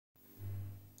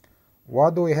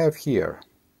What do we have here?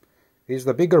 Is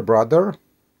the bigger brother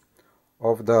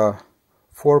of the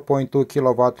 4.2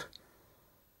 kilowatt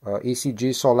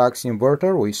ECGSOLAX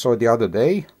inverter we saw the other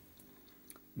day.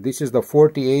 This is the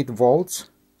 48 volts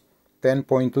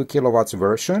 10.2 kilowatts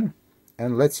version,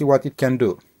 and let's see what it can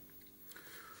do.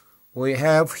 We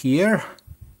have here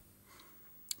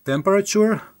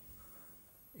temperature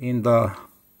in the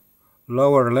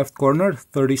lower left corner,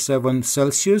 37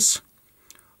 Celsius.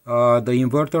 The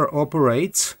inverter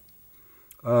operates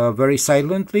very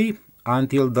silently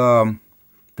until the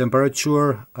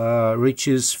temperature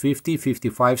reaches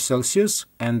 50-55 Celsius,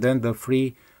 and then the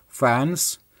three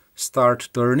fans start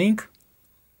turning,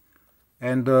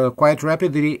 and quite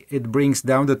rapidly it brings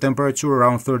down the temperature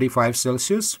around 35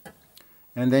 Celsius.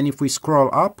 And then if we scroll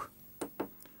up,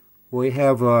 we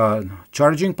have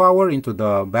charging power into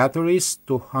the batteries,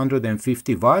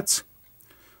 250 watts.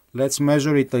 Let's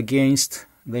measure it against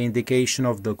the indication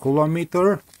of the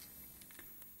coulometer.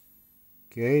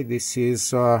 Okay, this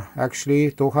is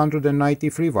actually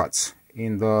 293 watts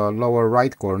in the lower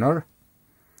right corner.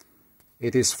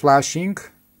 It is flashing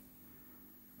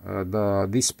the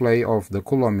display of the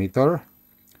coulometer,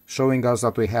 showing us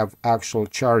that we have actual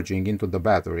charging into the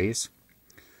batteries.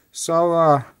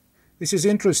 So this is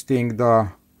interesting.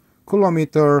 The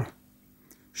coulometer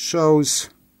shows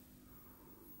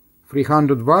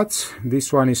 300 watts.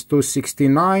 This one is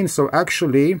 269. So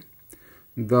actually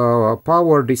the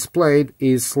power displayed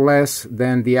is less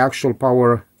than the actual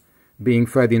power being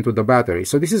fed into the battery.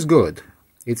 So this is good.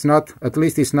 It's not, at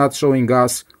least it's not showing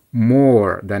us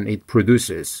more than it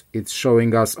produces. It's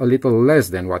showing us a little less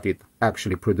than what it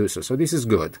actually produces. So this is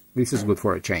good. This is good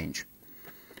for a change.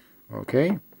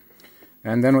 Okay.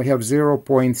 And then we have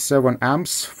 0.7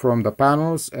 amps from the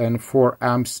panels and 4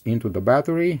 amps into the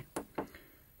battery.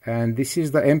 And this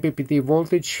is the MPPT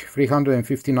voltage,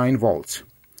 359 volts.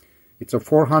 It's a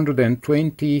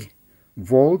 420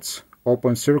 volts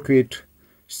open circuit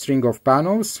string of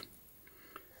panels.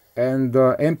 And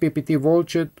the MPPT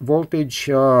voltage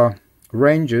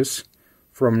ranges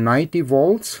from 90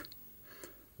 volts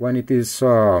when it is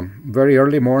very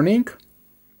early morning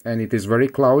and it is very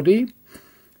cloudy,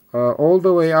 all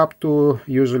the way up to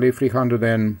usually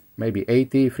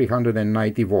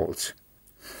 390 volts.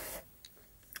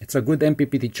 It's a good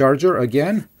MPPT charger.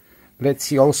 Again, let's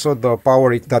see also the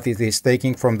power that it is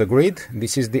taking from the grid.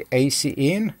 This is the AC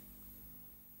in.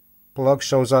 Plug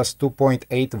shows us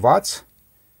 2.8 watts.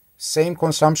 Same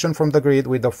consumption from the grid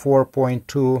with the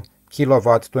 4.2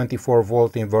 kilowatt 24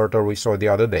 volt inverter we saw the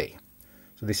other day.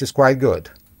 So this is quite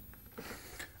good.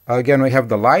 Again, we have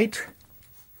the light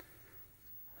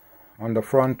on the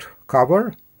front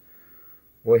cover.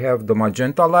 We have the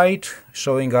magenta light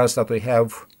showing us that we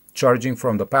have charging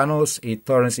from the panels. It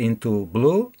turns into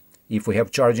blue if we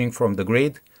have charging from the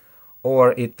grid,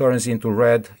 or it turns into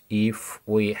red if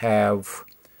we have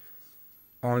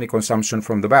only consumption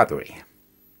from the battery.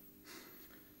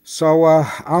 So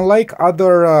unlike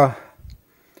other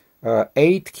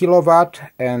 8 kilowatt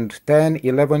and 10,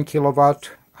 11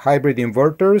 kilowatt hybrid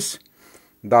inverters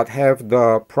that have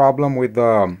the problem with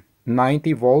the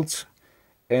 90 volts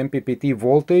MPPT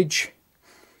voltage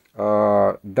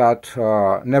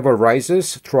that never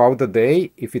rises throughout the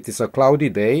day if it is a cloudy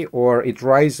day, or it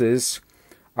rises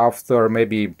after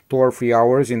maybe 2 or 3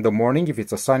 hours in the morning if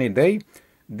it's a sunny day,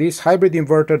 this hybrid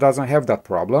inverter doesn't have that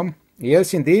problem.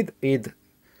 Yes, indeed, it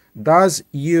does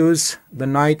use the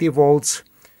 90 volts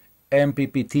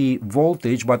MPPT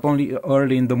voltage, but only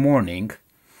early in the morning.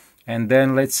 And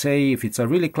then let's say if it's a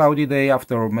really cloudy day,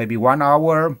 after maybe 1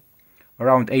 hour,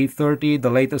 around 8:30, the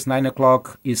latest 9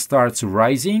 o'clock, it starts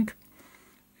rising.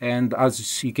 And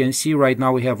as you can see right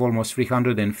now, we have almost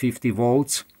 350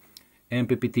 volts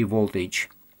MPPT voltage.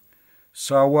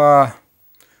 So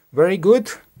very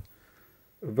good,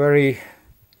 very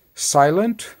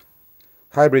silent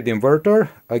hybrid inverter.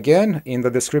 Again, in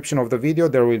the description of the video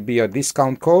there will be a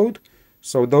discount code,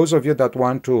 so those of you that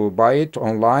want to buy it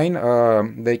online,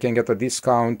 they can get a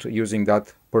discount using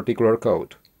that particular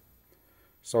code.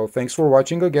 So thanks for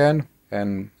watching again,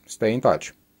 and stay in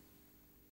touch.